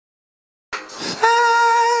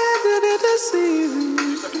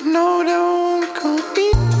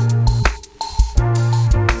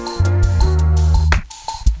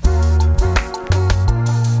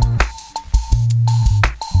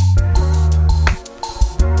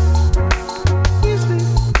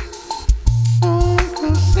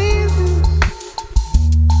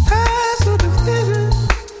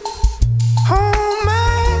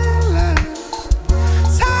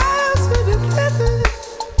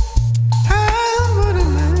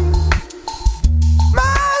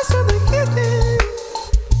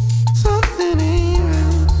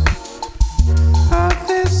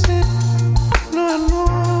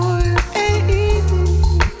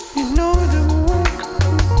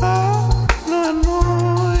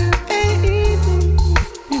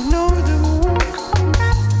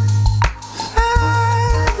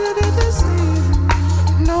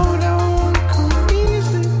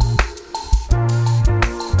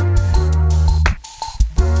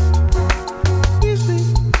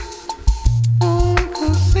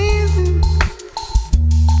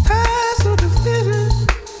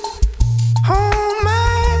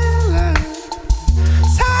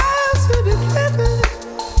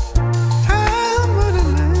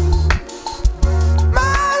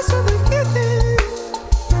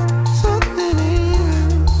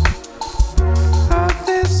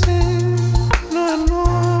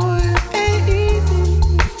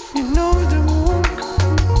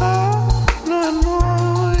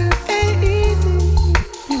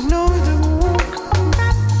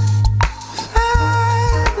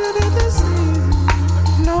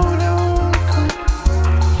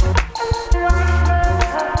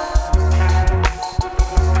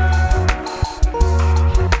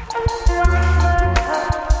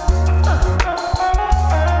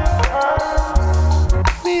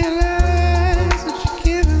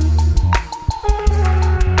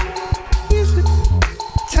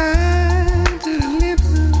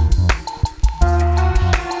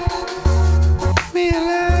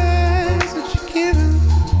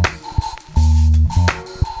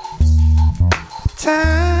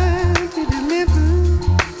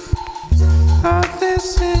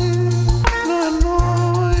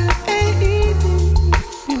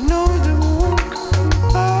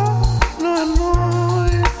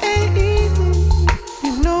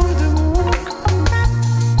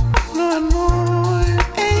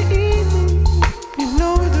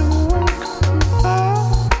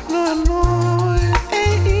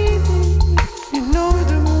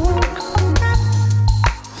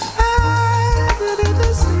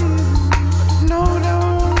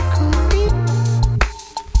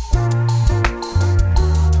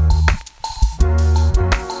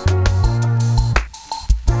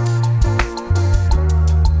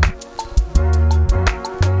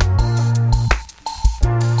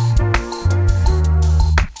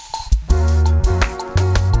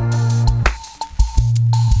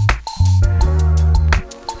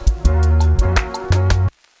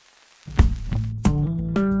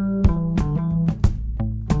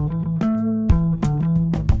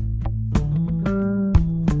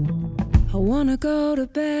wanna go to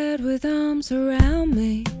bed with arms around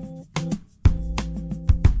me,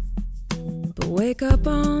 but wake up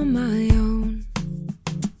on my own.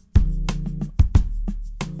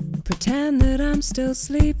 Pretend that I'm still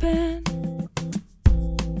sleeping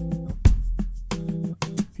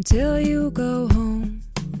until you go home.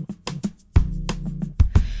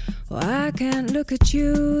 Well, I can't look at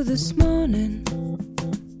you this morning.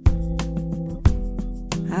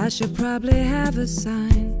 I should probably have a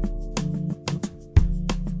sign.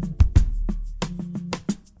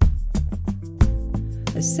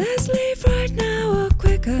 It says leave right now or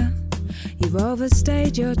quicker. You've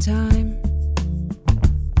overstayed your time.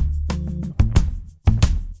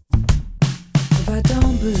 If I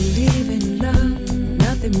don't believe in love,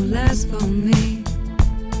 nothing will last for me.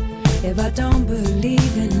 If I don't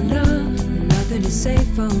believe in love, nothing is safe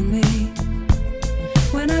for me.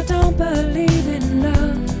 When I don't believe in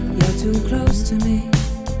love, you're too close to me.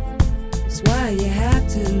 That's why you have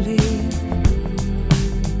to leave.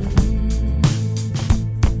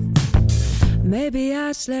 Maybe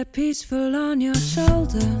I slept peaceful on your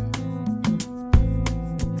shoulder,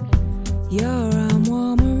 your arm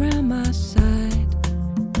warm around my side.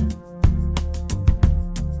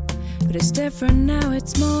 But it's different now,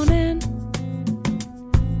 it's morning,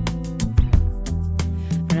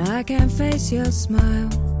 and I can't face your smile.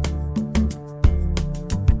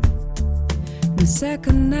 The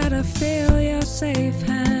second that I feel your safe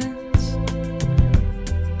hands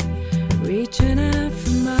reaching out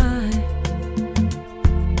for mine,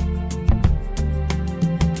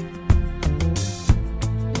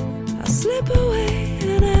 I'll slip away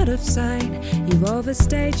and out of sight. You've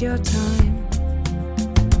overstayed your time.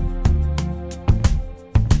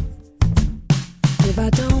 If I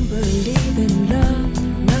don't believe in love,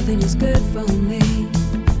 nothing is good for me.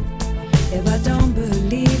 If I don't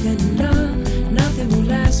believe in love, nothing will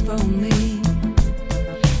last for me.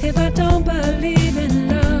 If I don't believe in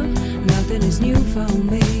love, nothing is new for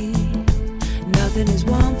me. Nothing is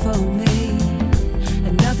warm for me,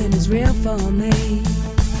 and nothing is real for me.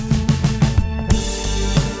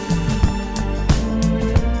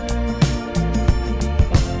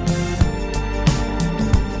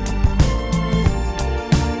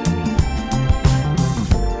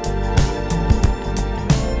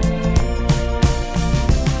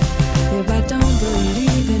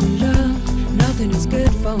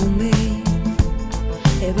 For me.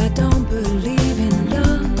 If I don't believe in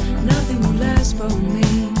love, nothing will last for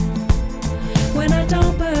me. When I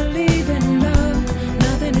don't believe in love,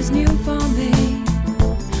 nothing is new for me.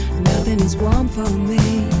 Nothing is warm for me,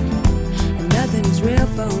 and nothing is real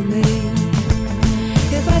for me.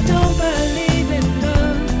 If I don't believe in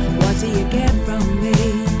love, what do you get from me?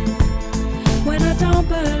 When I don't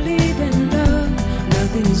believe in love,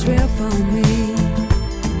 nothing is real for me.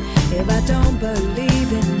 If I don't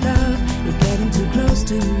believe in love, you're getting too close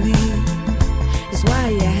to me. That's why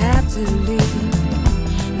you have to leave.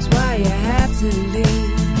 That's why you have to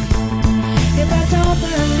leave. If I don't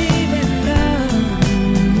believe in love,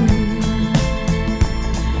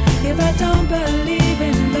 if I don't believe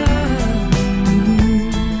in love,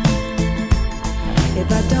 if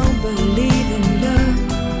I don't believe in love,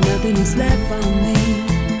 nothing is left for me.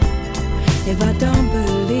 If I don't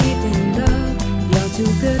believe in love, you're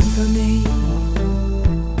too good for me.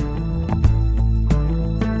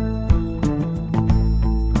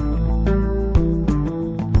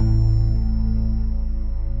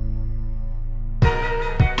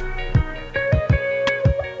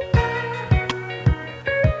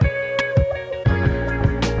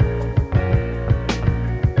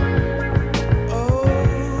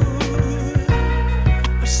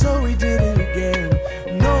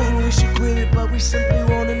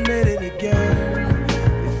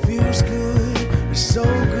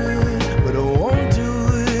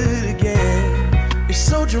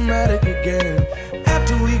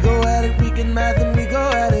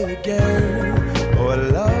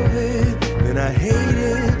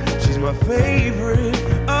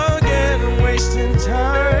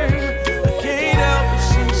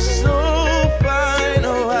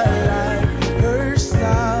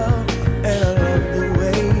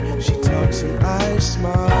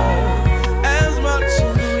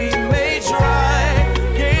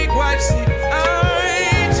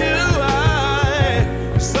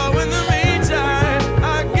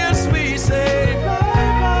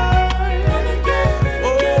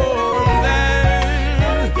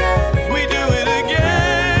 We do it again.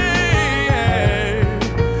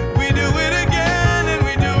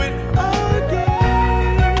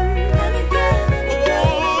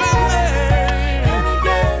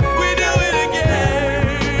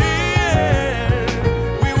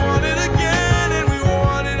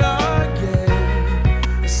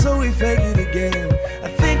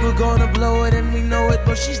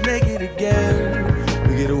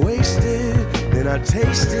 I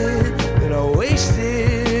taste it, then I waste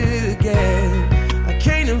it again. I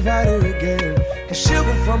can't invite her again, cause she'll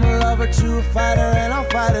go from a lover to a fighter, and I'll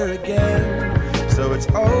fight her again. So it's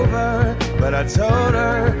over, but I told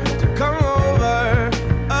her to come over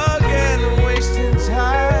again. I'm wasting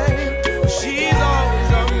time, she's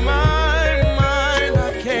always on my mind.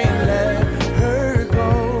 I can't let her go.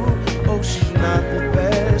 Oh, she's not the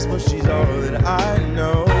best, but she's all that I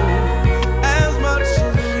know. As much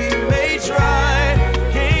as we may try,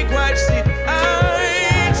 can't quite see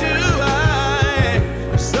eye to eye.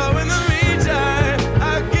 So in the meantime,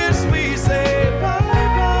 I guess we say bye-bye.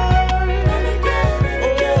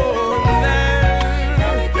 Oh,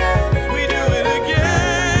 and then we do it again.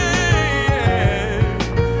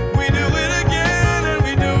 We do it again and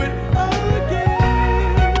we do it again.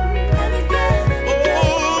 Oh,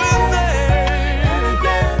 and then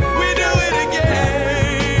we do it again.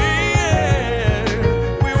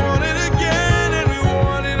 We want it again and we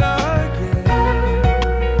want it again.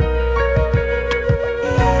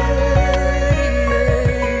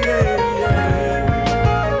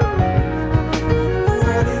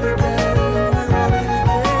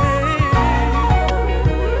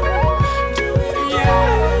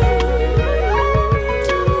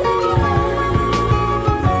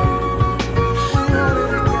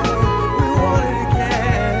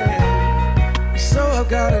 So I've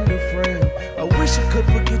got a new friend. I wish I could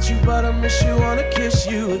forget you, but I miss you, wanna kiss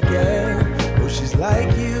you again. Oh, she's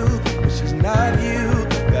like you, but she's not you.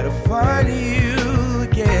 Gotta find you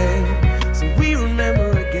again. So we remember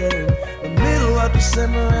again, the middle of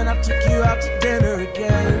December, and I took you out to dinner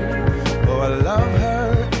again. Oh, I love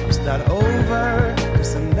her, it's not over,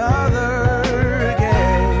 just another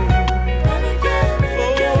again.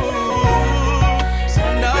 Oh, it's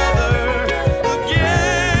another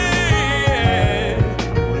again.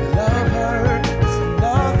 We love her, it's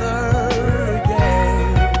another again.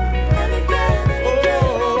 Oh,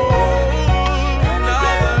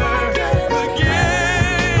 another again.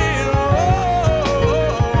 Oh,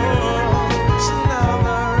 it's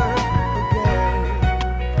another again.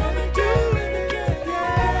 Do it again.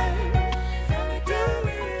 Do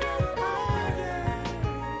it again.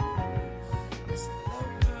 It's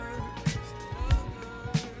another.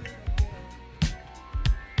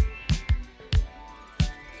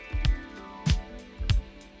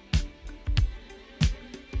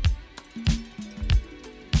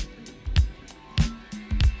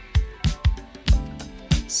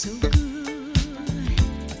 So good,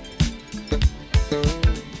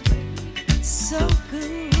 so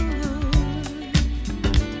good.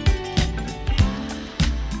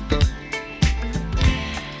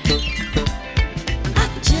 I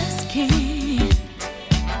just can't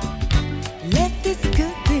let this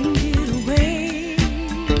good thing get away.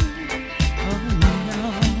 Oh no,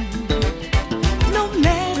 no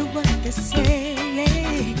matter what they say,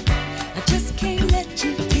 I just can't let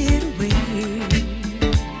you get away.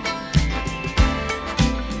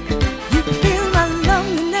 You fill my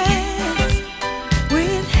loneliness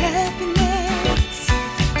with happiness.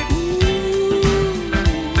 Ooh,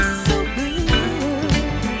 so good.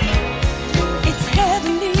 It's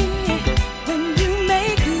heavenly when you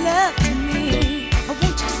make love to me. I want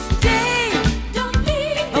you to stay. Don't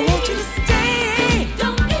leave. I want you to stay.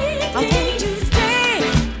 Don't leave. I want you to stay.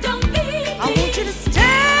 Don't leave. I want you to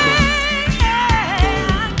stay.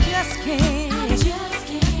 I just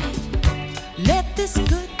can't let this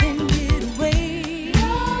good thing get away.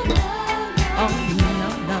 Oh no,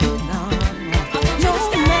 no, no. No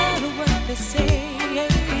matter what they say,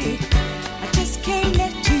 I just can't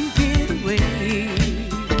let you get away.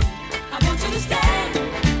 I want you to stay.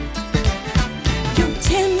 Your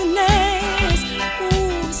tenderness,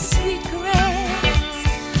 ooh, sweet caress.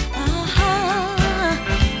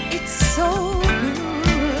 It's so good.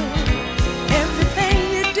 Everything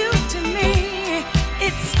you do to me,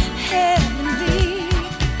 it's heavenly.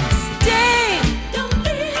 Stay. Don't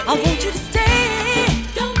leave. I want you to stay.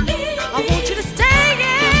 Don't leave. I want you to stay.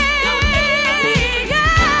 Don't leave.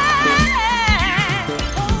 Yeah.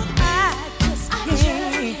 Oh, I just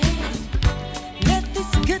can't let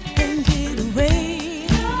this good thing get away.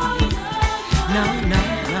 No, no,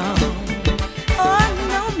 no. Oh,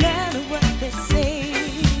 no matter what they say,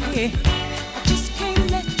 I just can't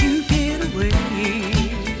let you get away,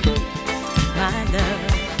 my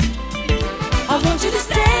love. I want you to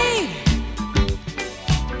stay.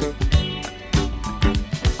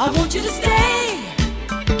 I want you to stay.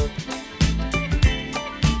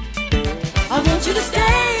 I want you to stay.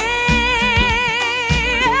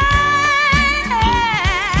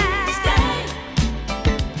 Stay.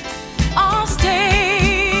 I'll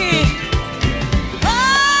stay. Oh,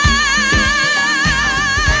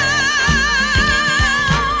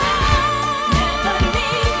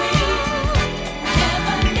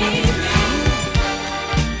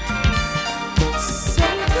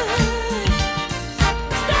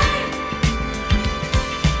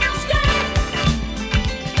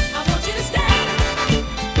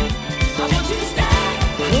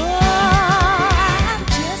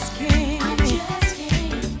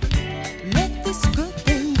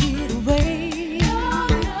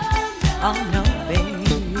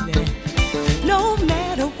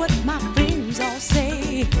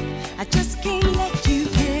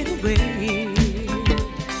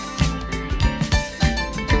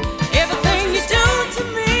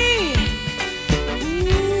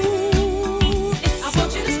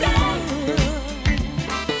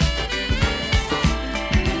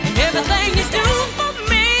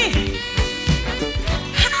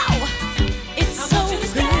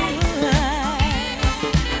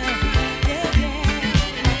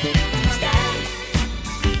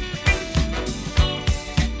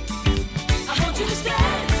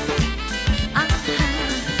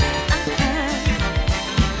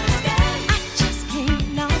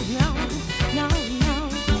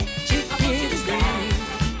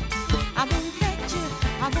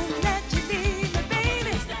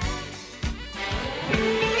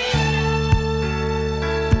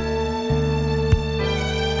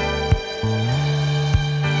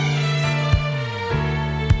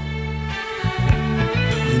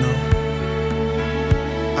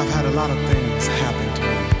 a lot of things happen to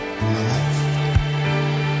me in my life.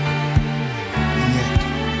 And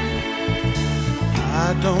yet,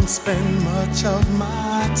 I don't spend much of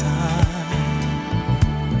my time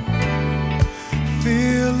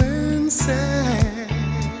feeling sad.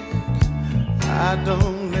 I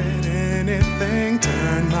don't let anything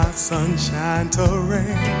turn my sunshine to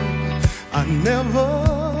rain. I never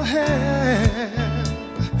have.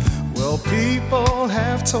 Well, people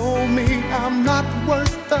have told me I'm not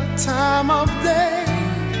worth the time of day.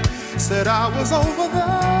 Said I was over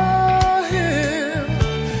the hill.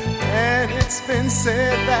 And it's been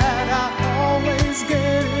said that I always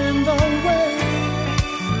get in the way.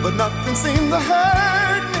 But nothing seemed to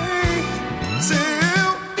hurt me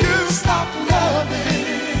till you stop loving.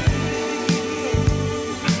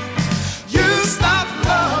 You stop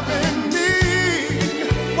loving me.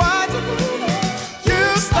 Why'd you do that?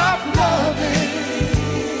 You stop loving.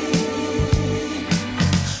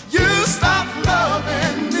 You stop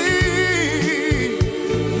loving me.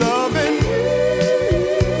 Loving me.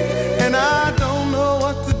 And I don't know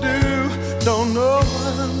what to do. Don't know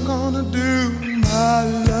what I'm gonna do, my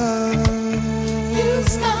love. You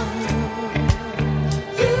stopped.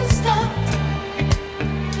 You stopped.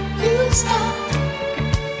 You stopped.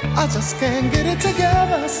 I just can't get it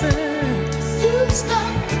together since You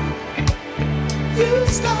stopped. You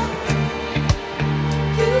stopped.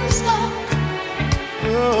 You stopped.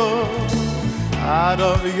 oh, out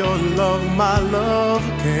of your love my love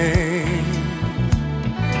came.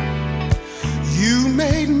 You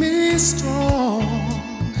made me strong.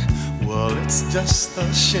 Well, it's just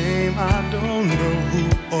a shame I don't know who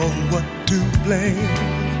or what to blame.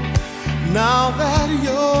 Now that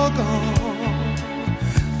you're gone,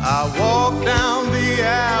 I walk down the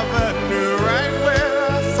avenue right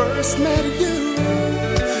where I first met you.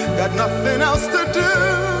 Got nothing else to do,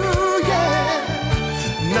 yeah.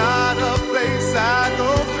 Not a place I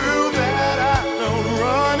go through that I don't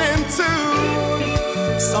run into.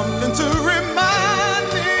 Something to remind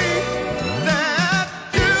me that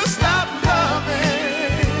you stop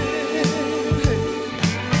loving.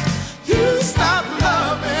 You stop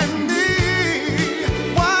loving me.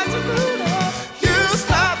 Why'd you do that? You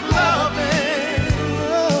stop loving.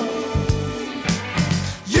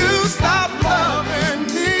 You stop loving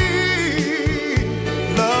me.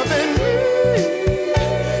 Loving me.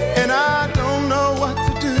 And I don't know what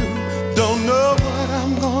to do. Don't know what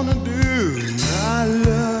I'm gonna do. My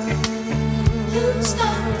love. You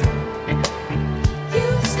stopped. You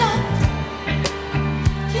stopped.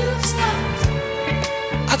 You stopped.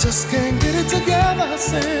 I just can't get it together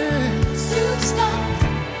since You stopped.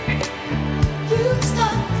 You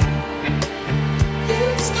stopped. You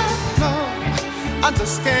stopped. no, I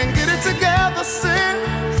just can't get it together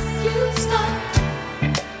since You stopped.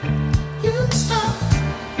 You stopped.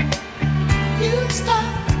 You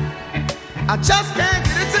stopped. I just can't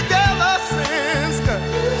get it together since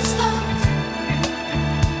You stopped.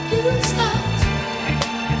 You stopped.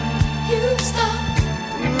 You stopped.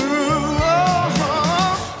 ooh,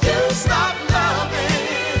 oh, you stop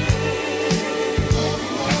loving.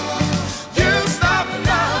 You stop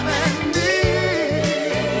loving me.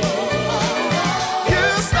 You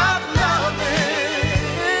stop loving.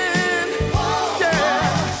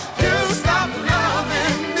 Yeah, you stop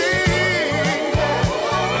loving me.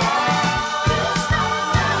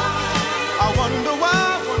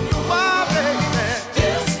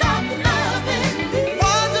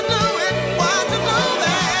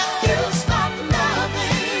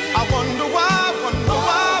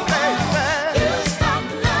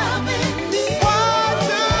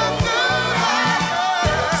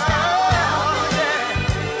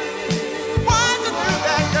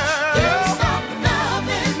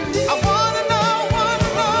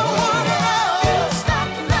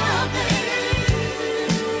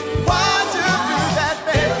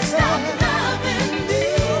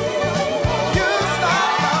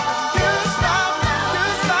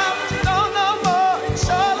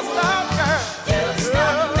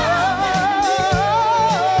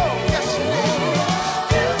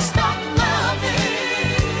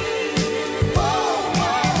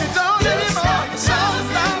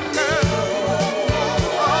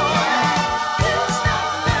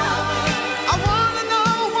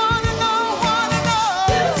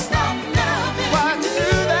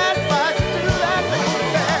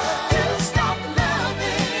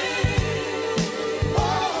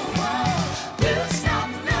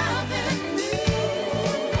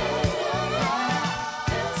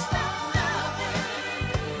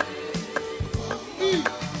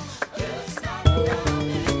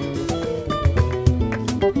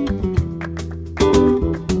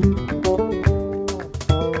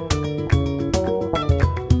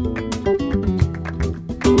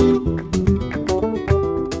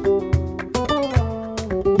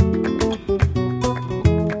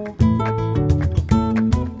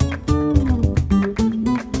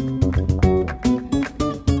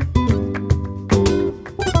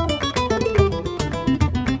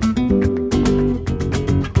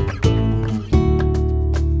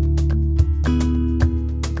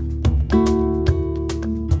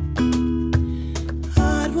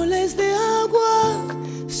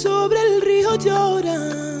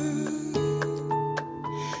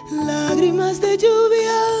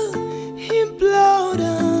 lluvia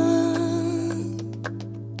implora.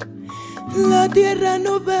 La tierra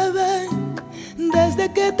no bebe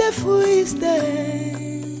desde que te fuiste,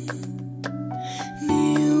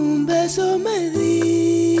 ni un beso me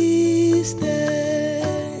diste.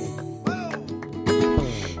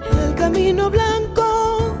 El camino blanco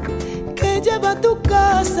que lleva a tu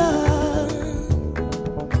casa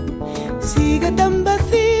sigue tan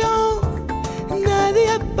vacío,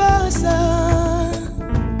 nadie pasa.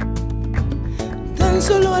 Tan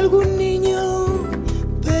solo algún niño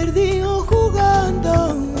perdido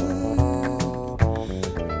jugando.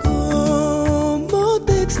 Cómo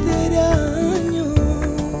te extraño.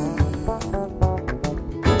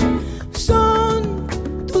 Son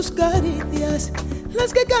tus caricias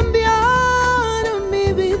las que cambiaron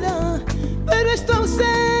mi vida, pero es tu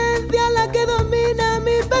ausencia la que domina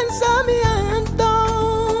mi pensamiento.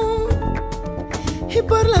 Y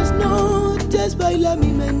por las noches baila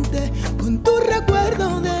mi mente con tu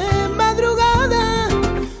recuerdo de madrugada,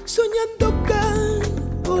 soñando que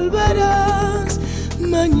volverás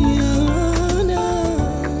mañana.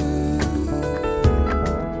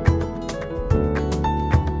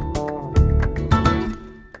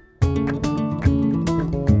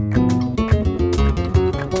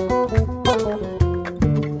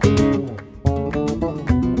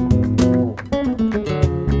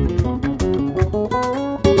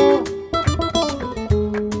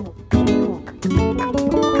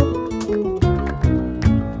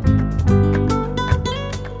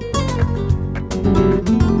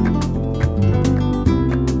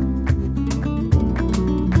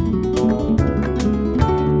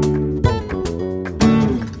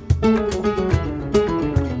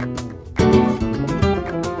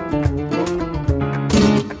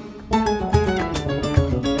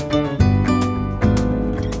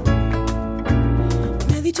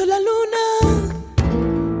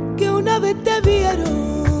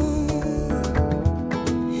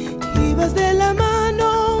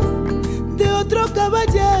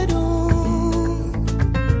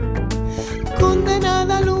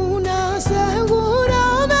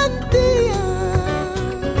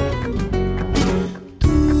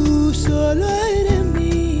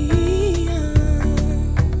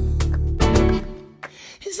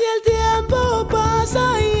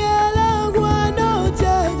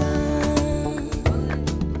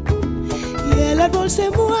 Se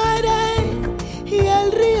muere y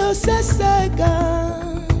el río se seca.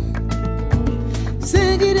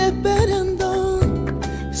 Seguiré esperando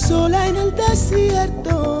sola en el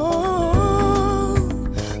desierto.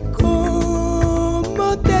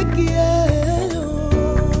 Como te quiero.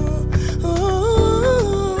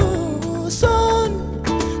 Son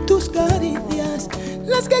tus caricias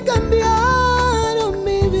las que cambiaron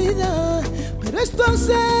mi vida, pero es tu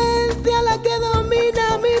ausencia la que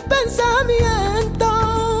domina mi pensamiento.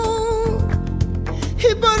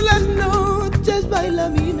 Y por las noches baila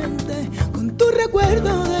mi mente con tu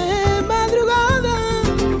recuerdo de madrugada,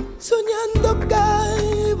 soñando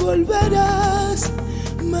que volverás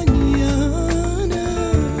mañana,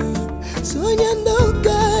 soñando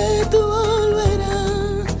que tú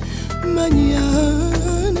volverás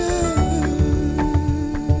mañana.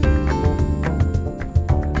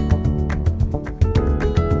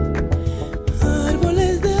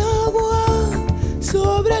 Árboles de agua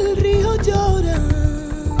sobre el río lloran.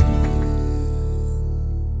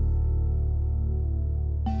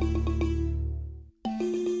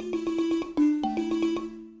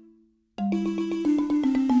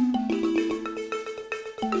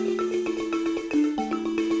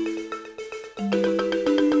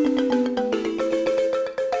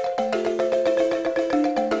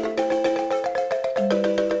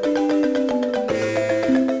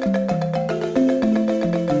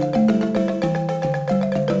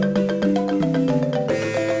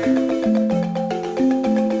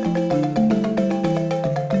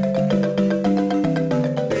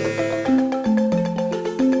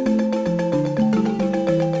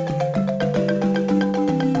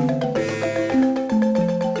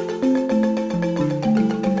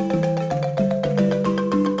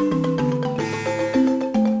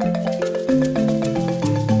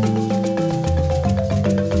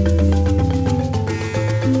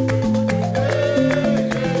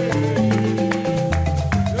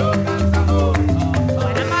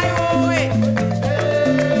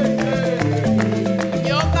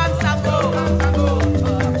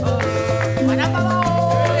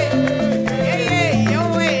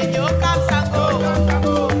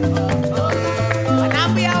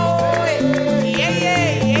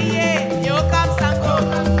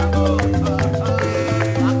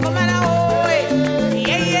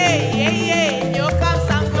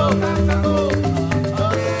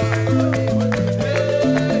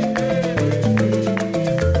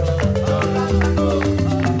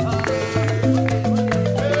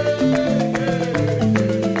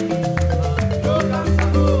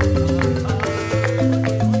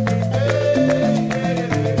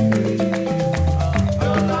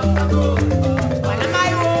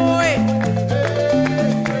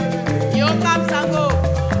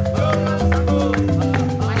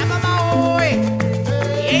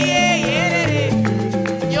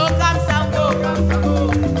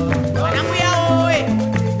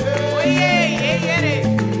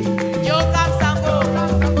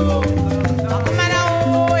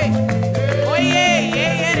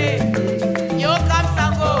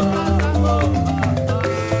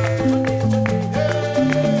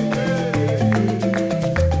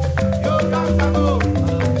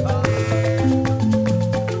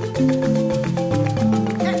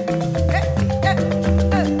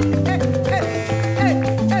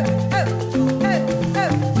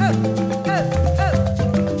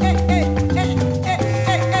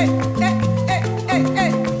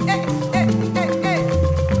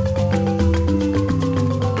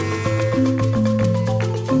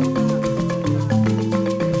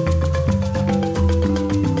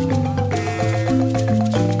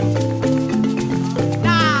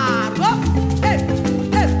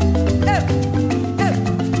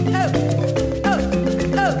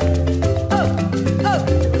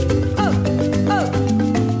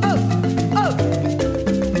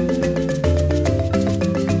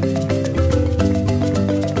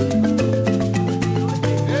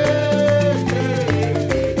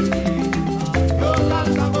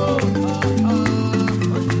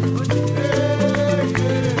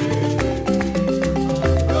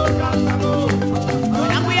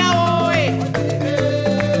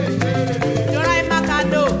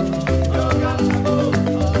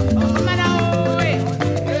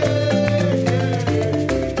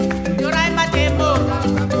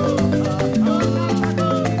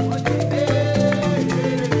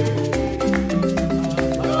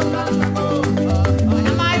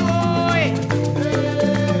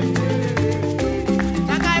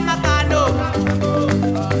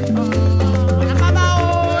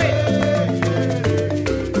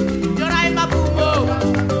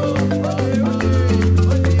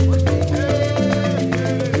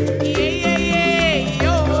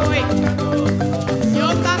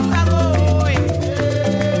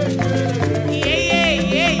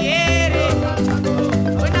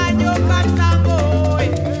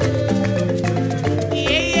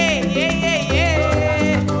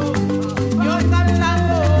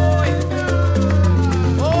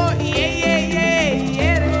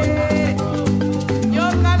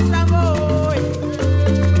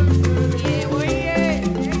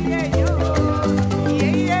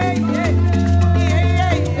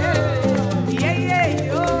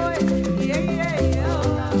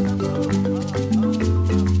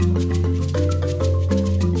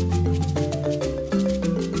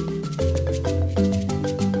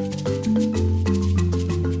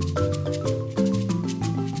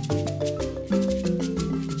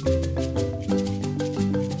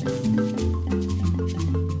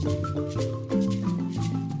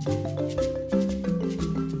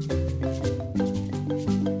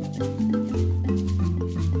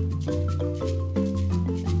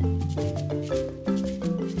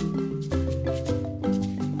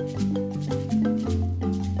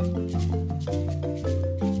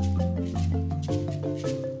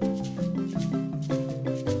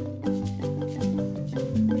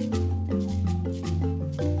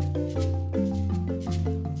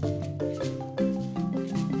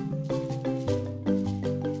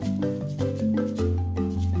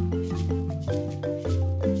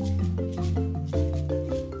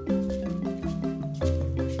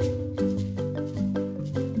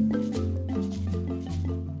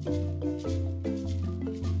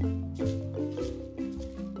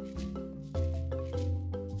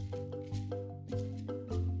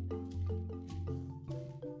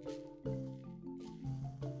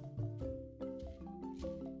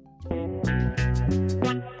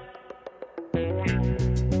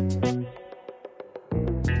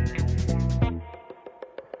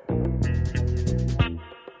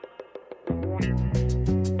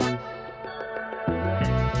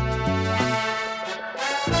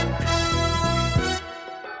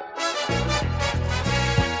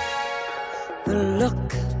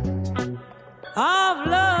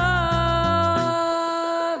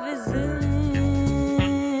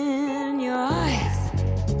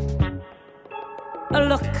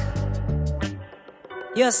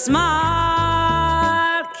 Your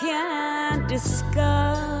smile can't disguise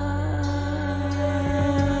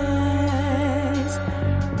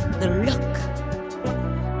the look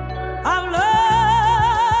of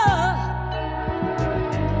love.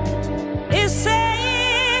 Is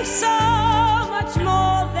saying so much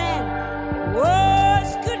more than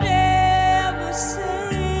words could ever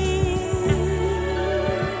say.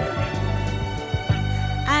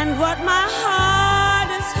 And what my heart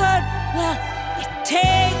has heard, well, it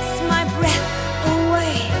takes my breath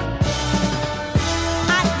away.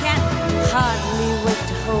 I can hardly wait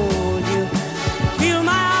to hold you, feel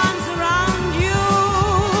my arms around you.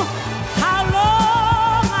 How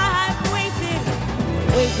long I have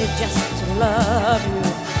waited just to love you.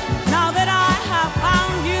 Now that I have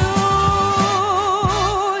found you,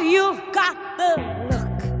 you've got the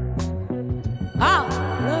look of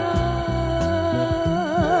love.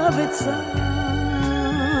 It's on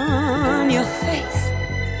your face,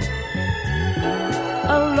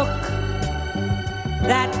 a look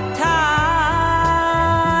that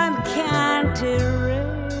time can't erase.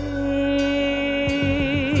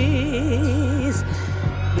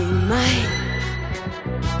 Be mine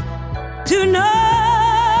to know.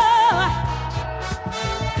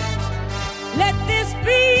 Let this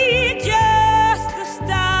be just the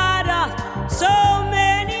start of so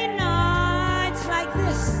many nights like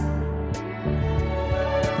this.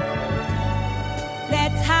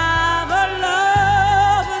 Let's have a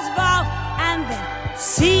lover's vow and then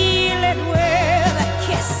seal it with a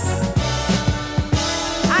kiss.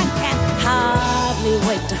 I can hardly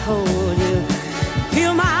wait to hold you,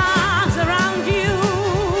 feel my arms around you.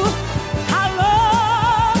 How long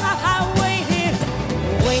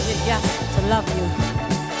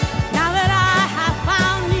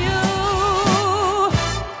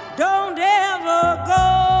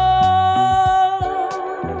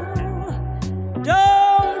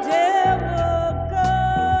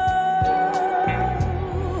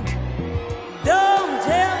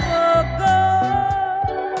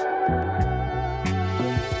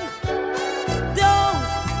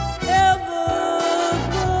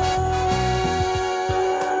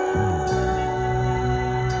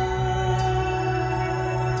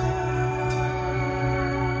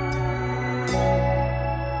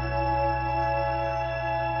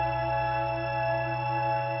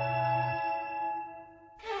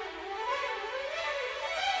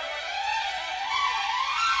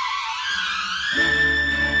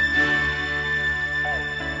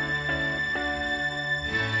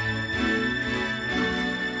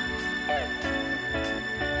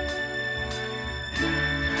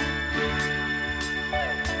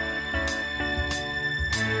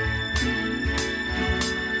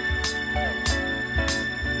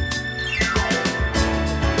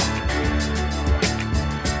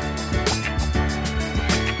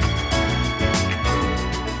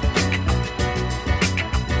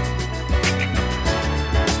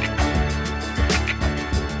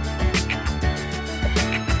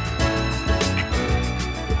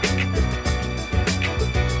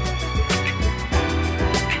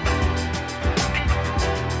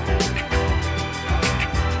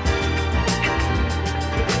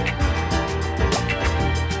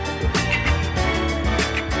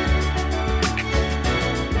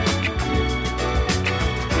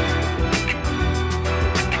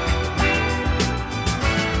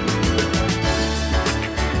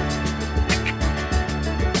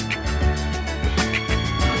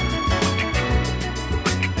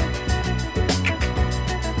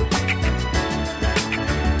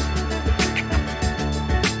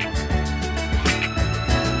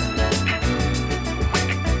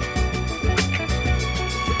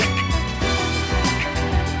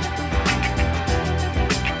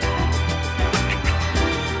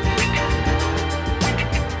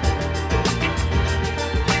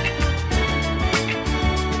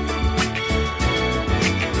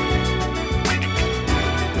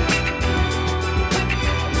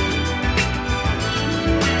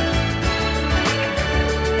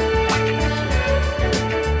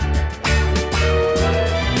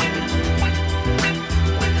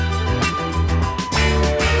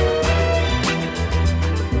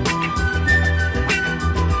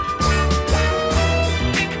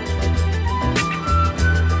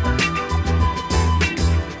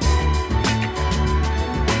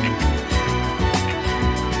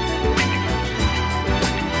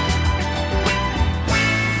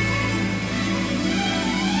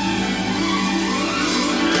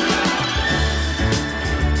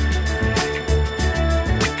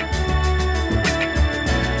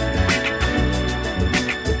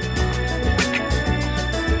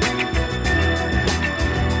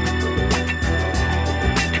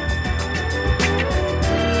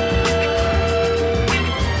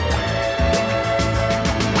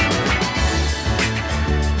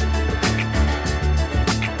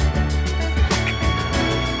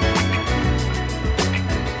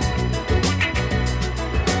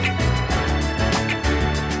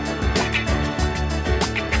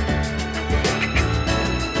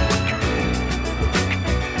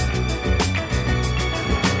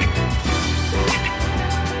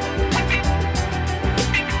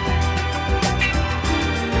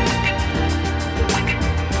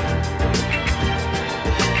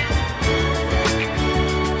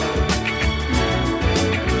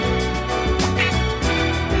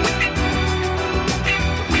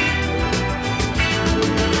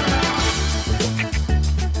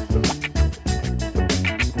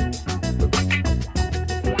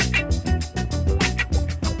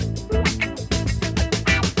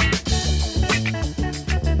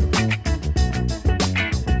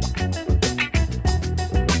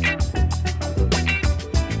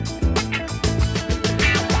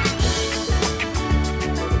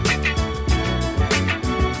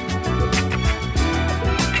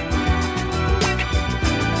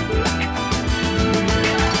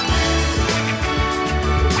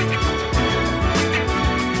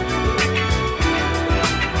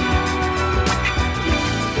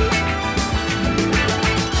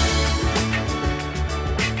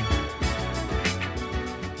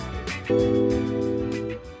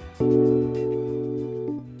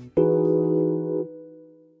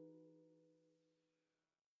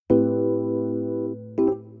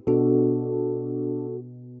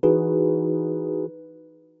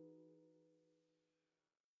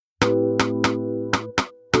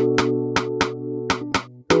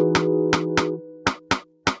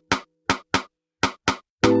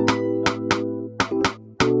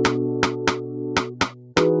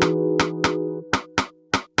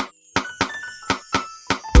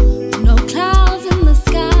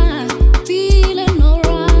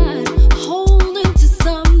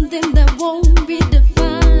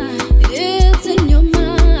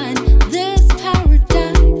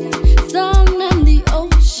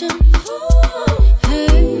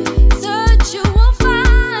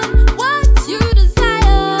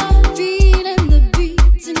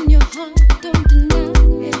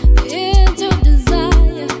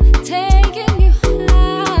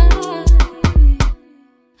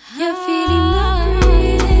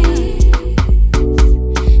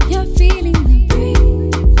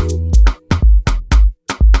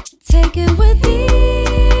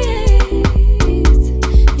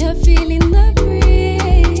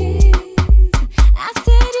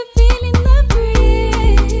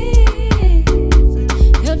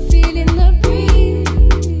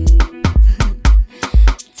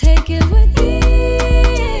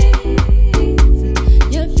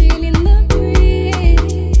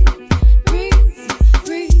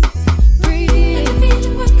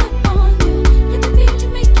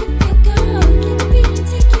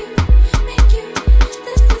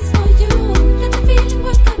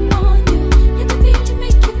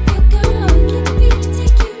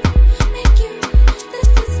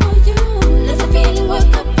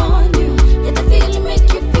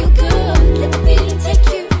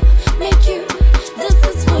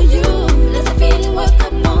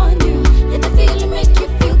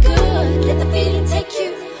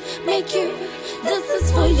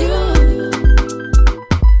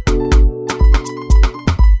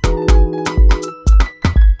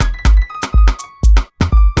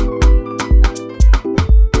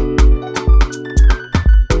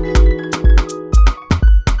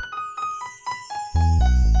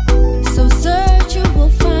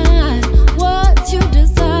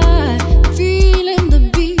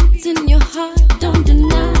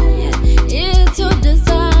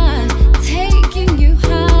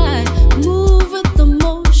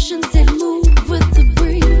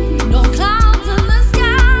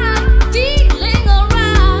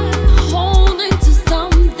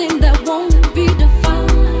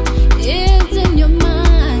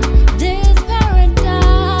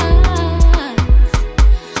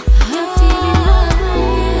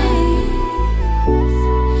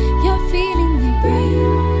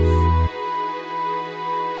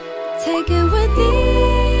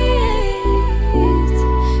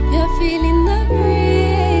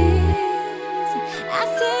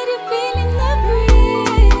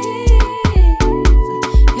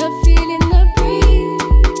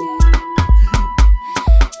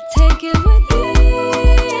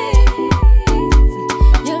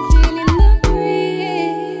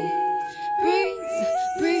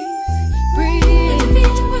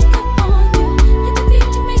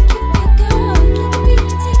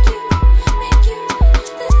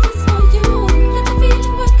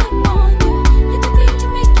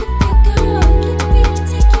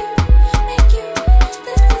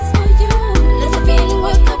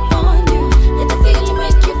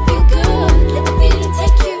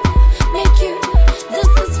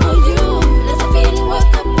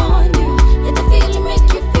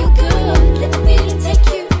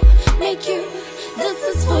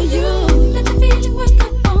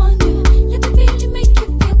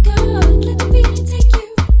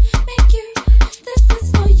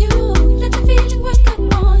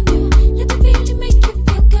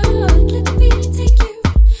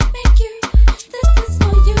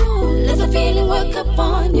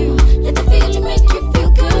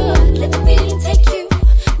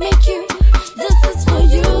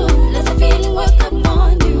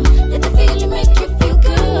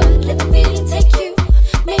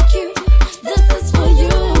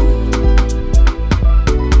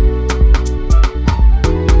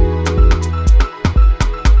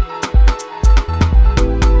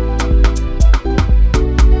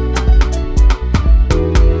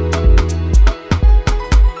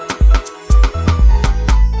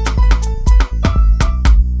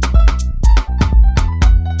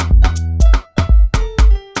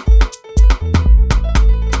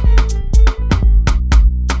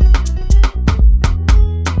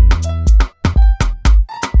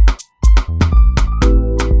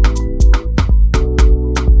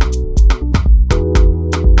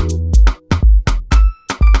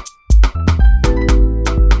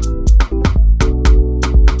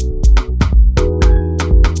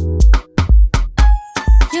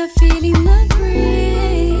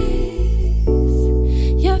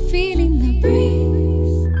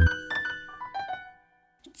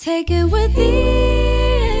Take it with ease.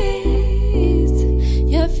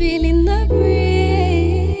 You're feeling the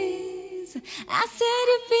breeze. I said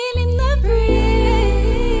you're feeling the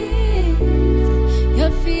breeze.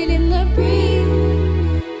 You're feeling the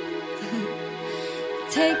breeze.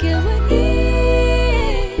 Take it with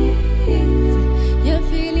ease. You're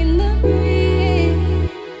feeling the breeze.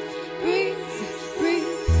 Breeze,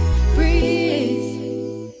 breeze, breeze.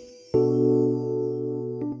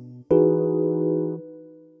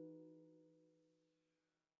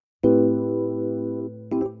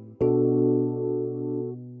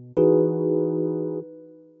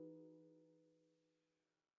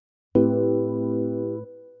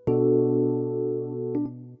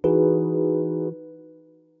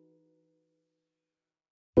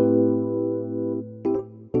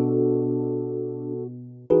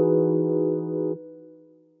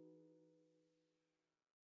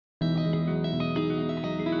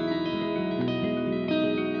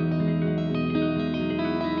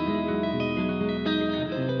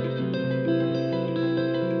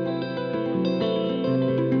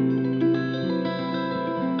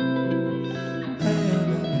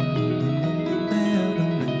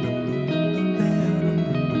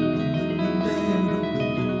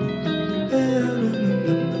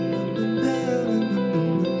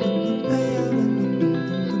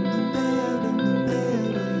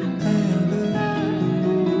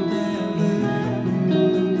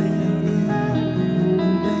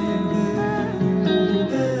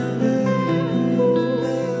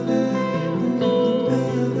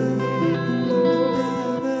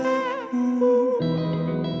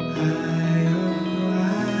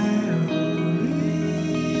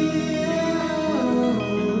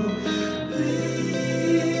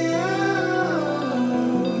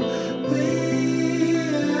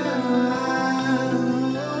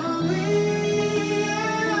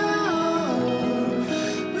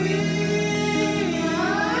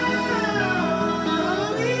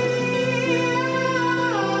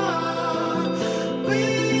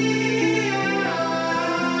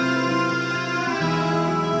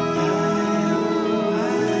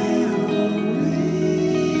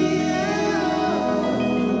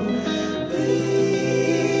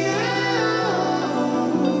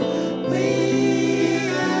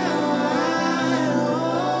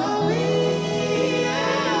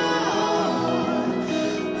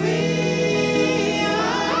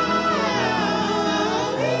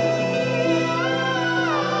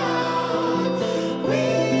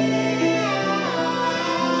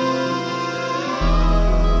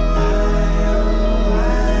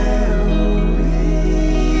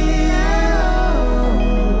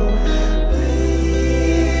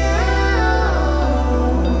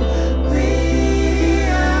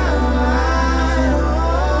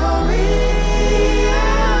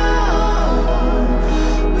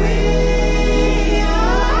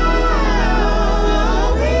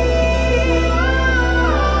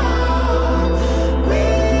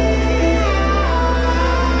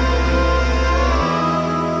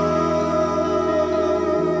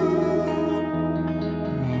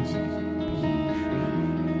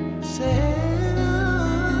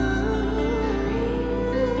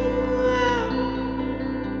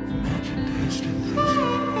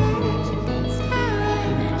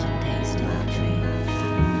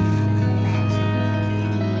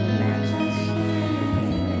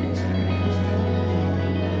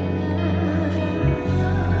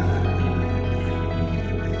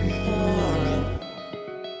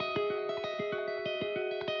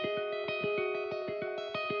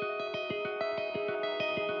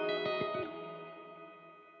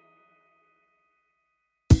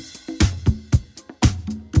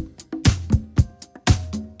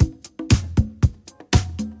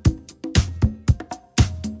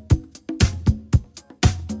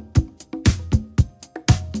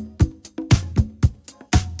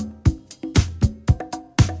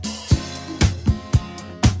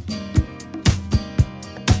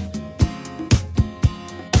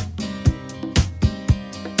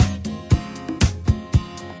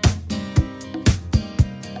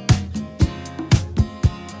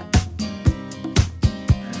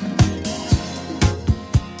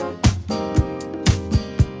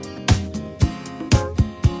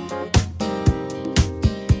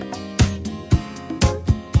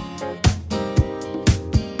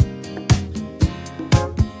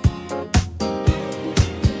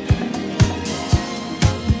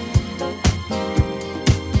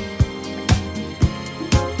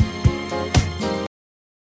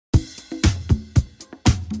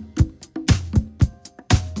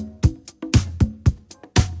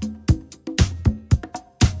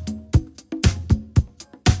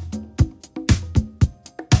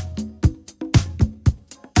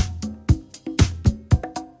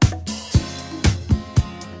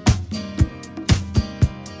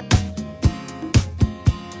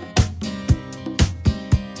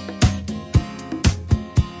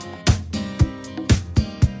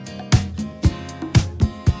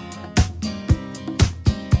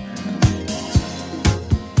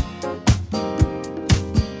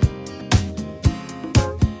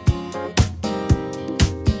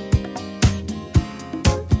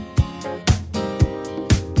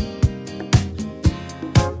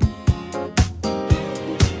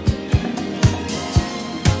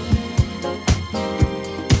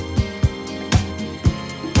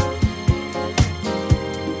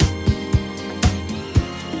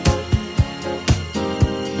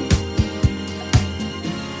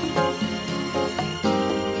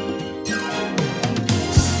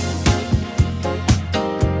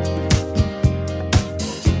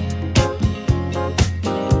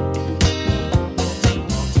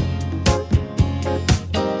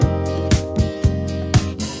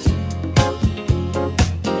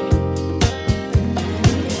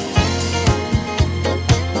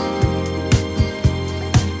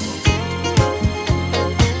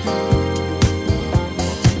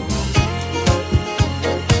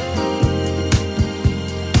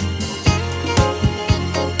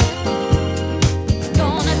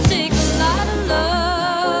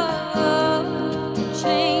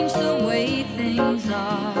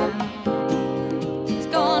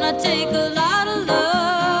 take a lot of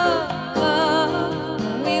love.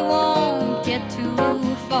 We won't get too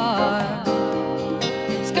far.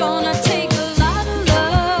 It's gonna take a lot of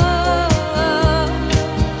love,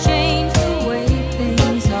 change the way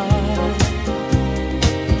things are.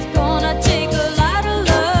 It's gonna take a lot of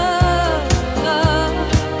love.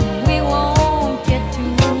 We won't get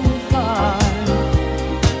too far.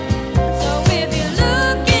 So if you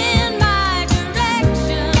look in my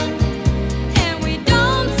direction and we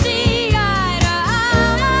don't see eye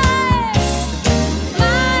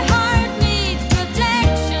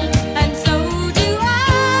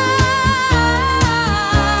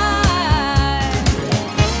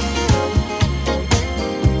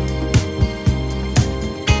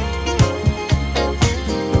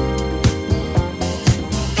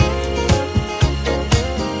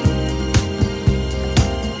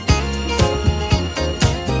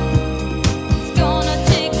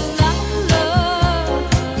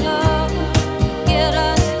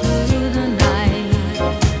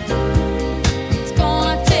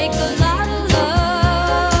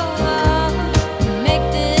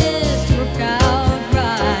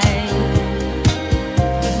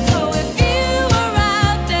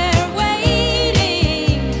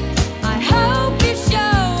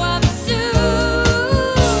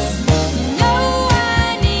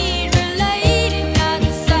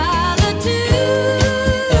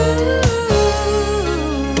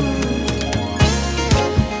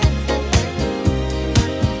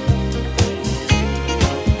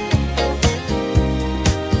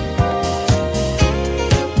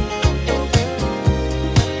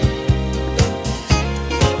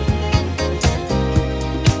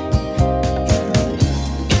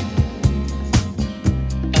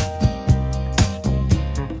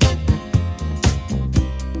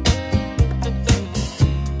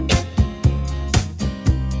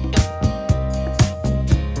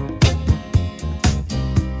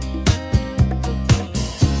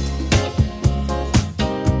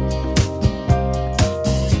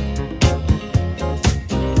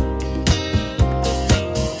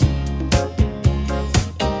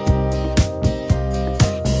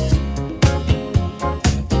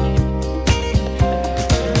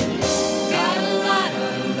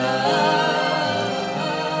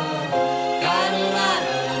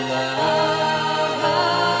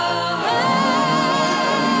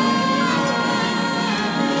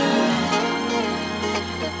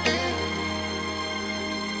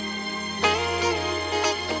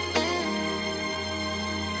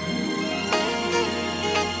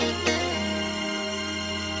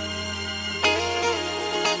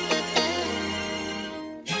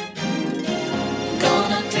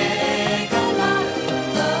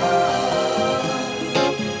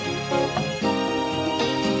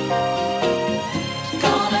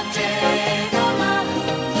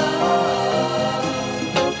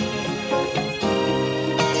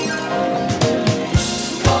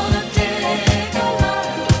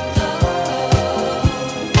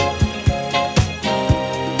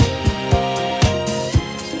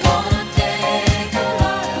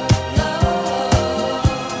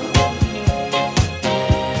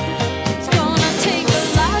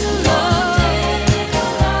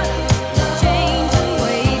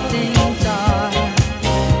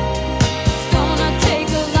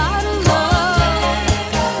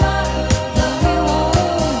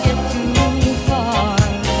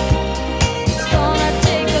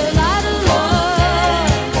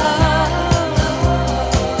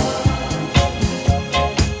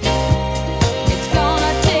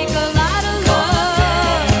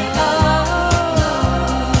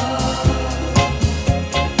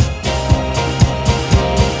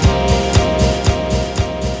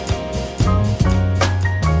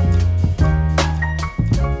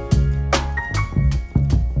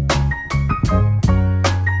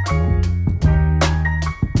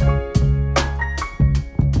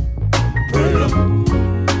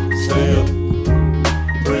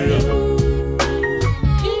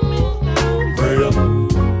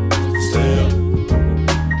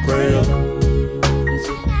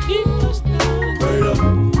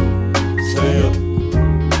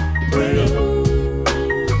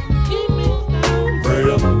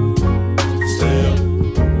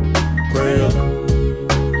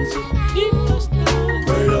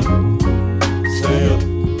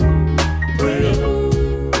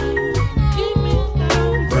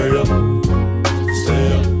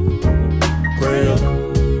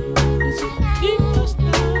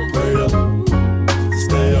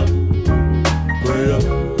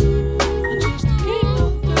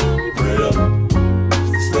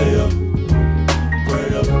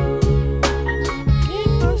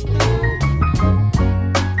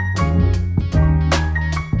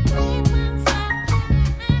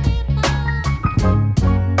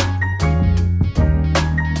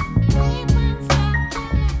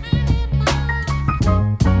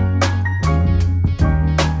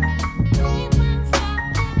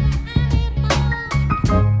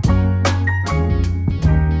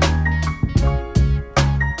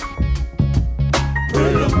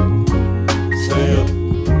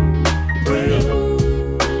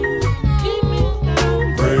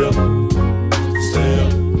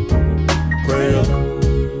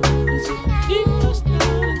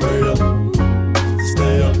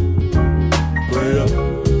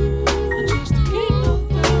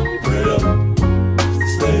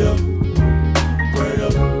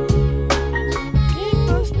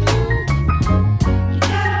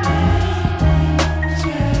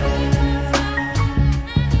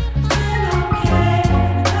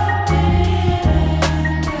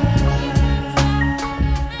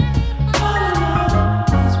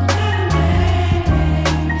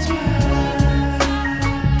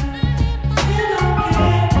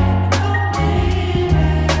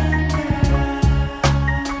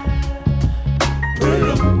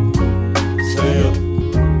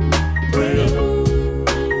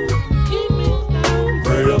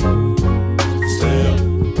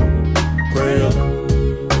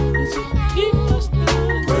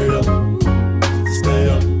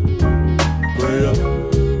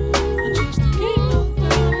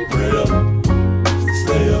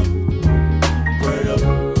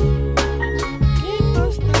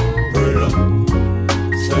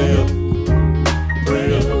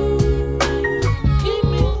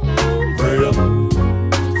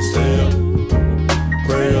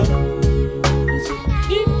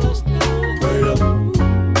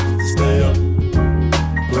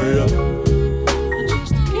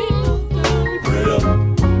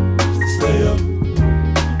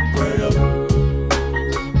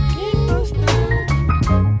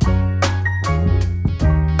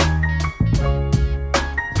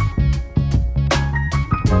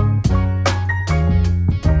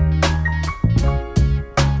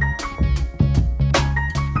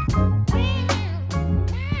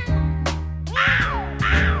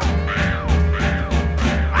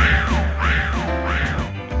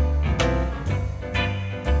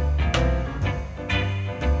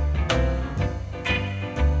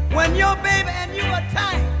I'm your baby and you are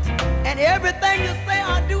tight, and everything you say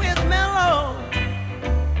or do is mellow.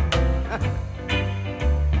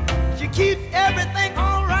 She keeps everything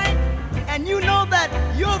all right, and you know that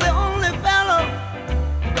you're the only fellow.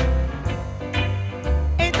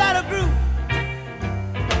 Ain't that a groove?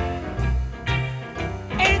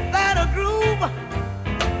 Ain't that a groove?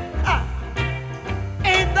 Ah.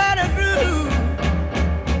 Ain't that a groove?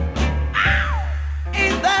 Ow.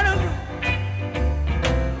 Ain't that a groove?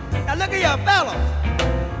 Now look at your fellas.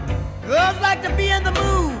 Girls like to be in the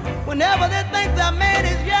mood whenever they think their man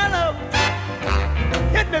is yellow.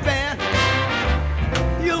 Hit me, man.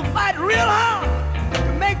 You'll fight real hard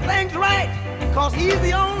to make things right, 'cause he's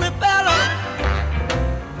the only fella.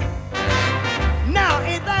 Now,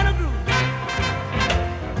 ain't that a groove?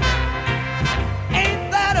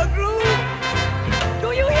 Ain't that a groove? Do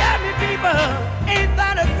you hear me, people? Ain't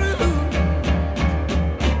that a groove?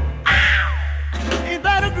 Ow! Ain't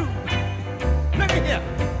that a groove? Look at here.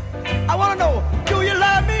 I want to know, do you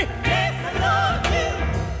love me? Yes, I love you.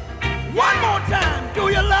 One more time, do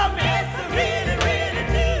you love me? Yes, I really, really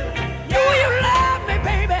do. Do you love me,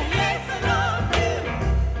 baby? Yes, I love you.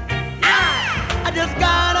 I just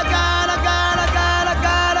gotta know.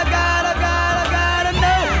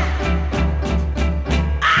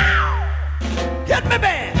 Ow! Hit me,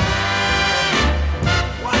 man.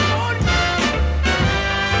 One more.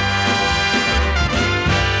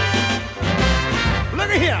 Look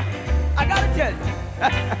at here. I gotta tell you.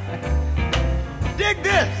 Dig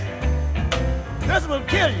this. This will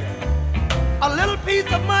kill you. A little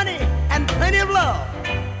piece of money and plenty of love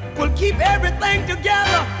will keep everything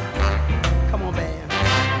together. Come on, man.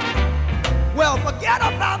 Well, forget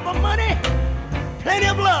about the money, plenty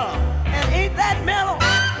of love, and ain't that mellow?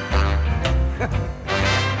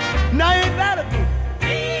 Now ain't that a groove?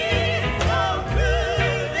 It's so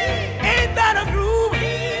groovy. Ain't that a groove?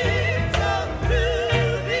 It's so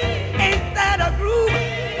groovy. Ain't that a groove?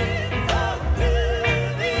 It's so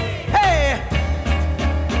groovy. Hey.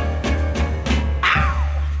 Ow.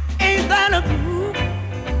 Ain't that a groove?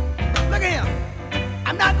 Look at him.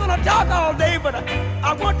 I'm not gonna talk all day, but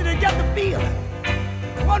I want you to get the feeling.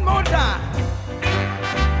 One more time.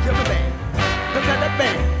 Give the band. Look at that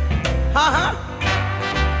band. Uh-huh.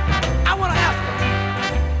 I want to ask her,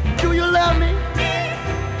 do you love me? Yes,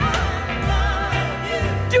 I love you.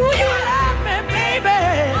 Do you love me, baby?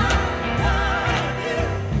 I love you.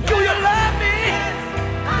 Do you love me? Yes,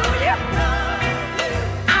 do you? Love you.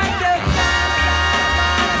 I just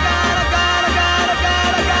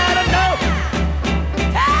gotta know.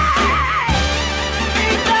 Hey!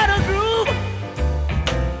 Ain't that a groove?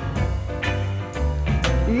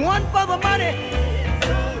 One for the money,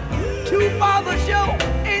 two for the show.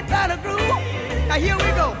 Ain't that a groove? Now here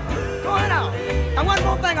we go. Going out. And one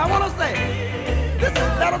more thing I want to say. This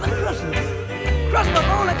is better than Christmas. Christmas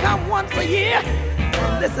only comes once a year.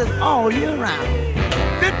 And this is all year round.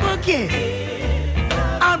 Fit for a king.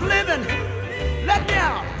 I'm living. Let me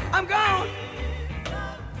out. I'm gone.